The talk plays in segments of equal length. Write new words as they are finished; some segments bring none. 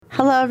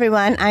Hello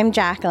everyone, I'm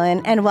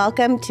Jacqueline, and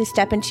welcome to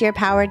Step Into Your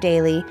Power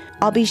Daily.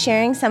 I'll be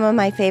sharing some of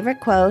my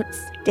favorite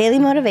quotes, daily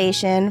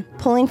motivation,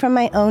 pulling from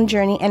my own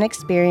journey and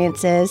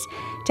experiences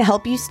to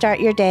help you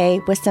start your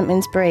day with some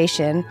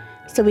inspiration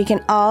so we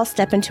can all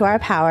step into our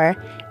power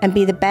and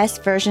be the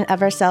best version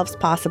of ourselves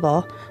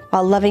possible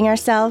while loving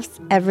ourselves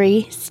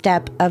every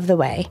step of the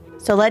way.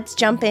 So let's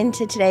jump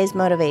into today's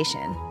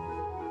motivation.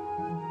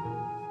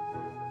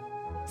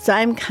 So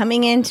I'm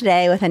coming in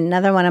today with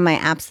another one of my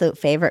absolute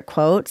favorite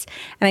quotes.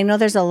 And I know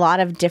there's a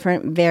lot of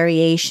different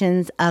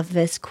variations of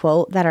this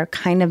quote that are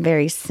kind of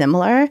very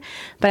similar,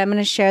 but I'm going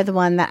to share the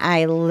one that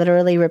I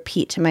literally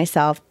repeat to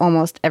myself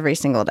almost every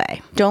single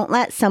day. Don't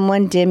let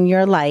someone dim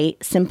your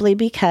light simply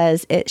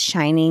because it's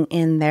shining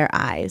in their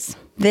eyes.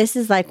 This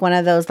is like one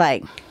of those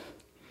like,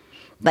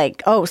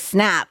 oh,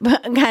 snap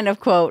kind of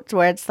quotes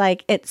where it's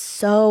like, it's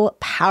so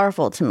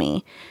powerful to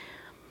me.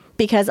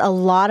 Because a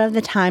lot of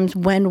the times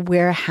when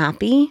we're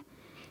happy,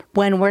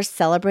 when we're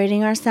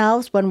celebrating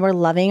ourselves, when we're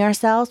loving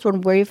ourselves, when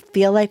we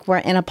feel like we're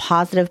in a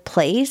positive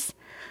place,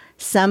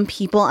 some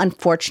people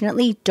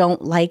unfortunately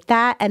don't like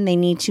that and they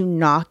need to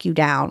knock you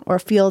down or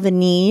feel the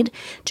need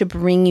to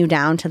bring you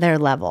down to their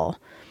level.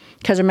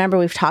 Because remember,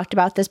 we've talked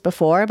about this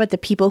before, but the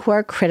people who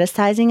are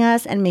criticizing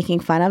us and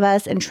making fun of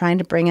us and trying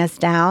to bring us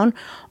down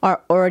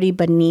are already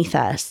beneath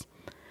us.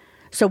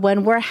 So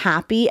when we're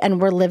happy and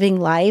we're living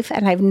life,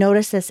 and I've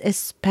noticed this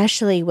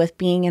especially with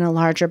being in a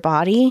larger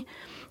body,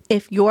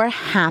 if you're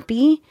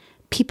happy,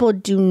 people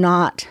do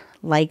not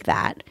like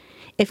that.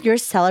 If you're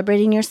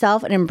celebrating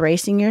yourself and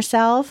embracing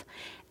yourself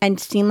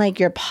and seem like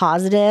you're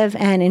positive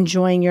and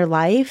enjoying your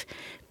life,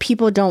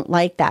 people don't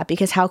like that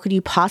because how could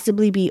you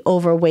possibly be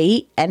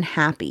overweight and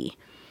happy?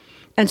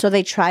 And so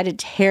they try to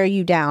tear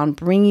you down,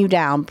 bring you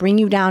down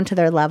to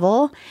their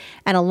level.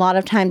 And a lot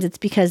of times it's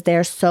because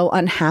they're so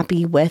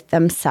unhappy with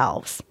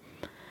themselves.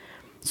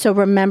 So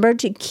remember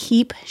to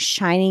keep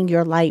shining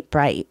your light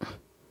bright.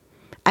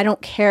 I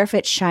don't care if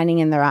it's shining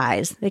in their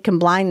eyes. They can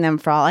blind them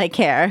for all I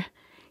care.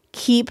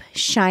 Keep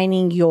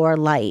shining your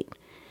light.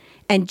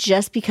 And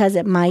just because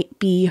it might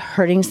be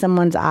hurting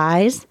someone's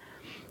eyes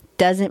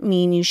doesn't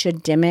mean you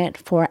should dim it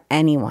for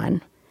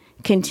anyone.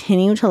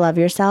 Continue to love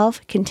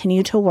yourself,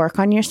 continue to work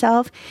on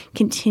yourself,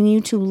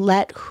 continue to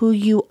let who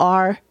you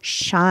are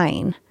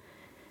shine.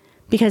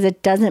 Because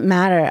it doesn't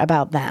matter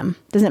about them.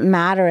 It doesn't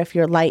matter if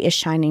your light is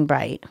shining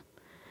bright.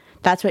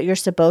 That's what you're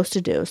supposed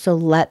to do. So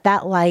let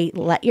that light,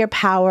 let your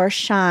power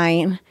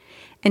shine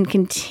and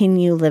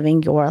continue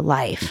living your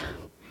life.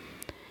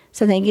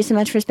 So thank you so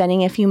much for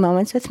spending a few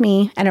moments with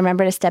me. And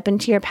remember to step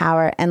into your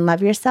power and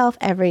love yourself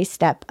every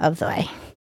step of the way.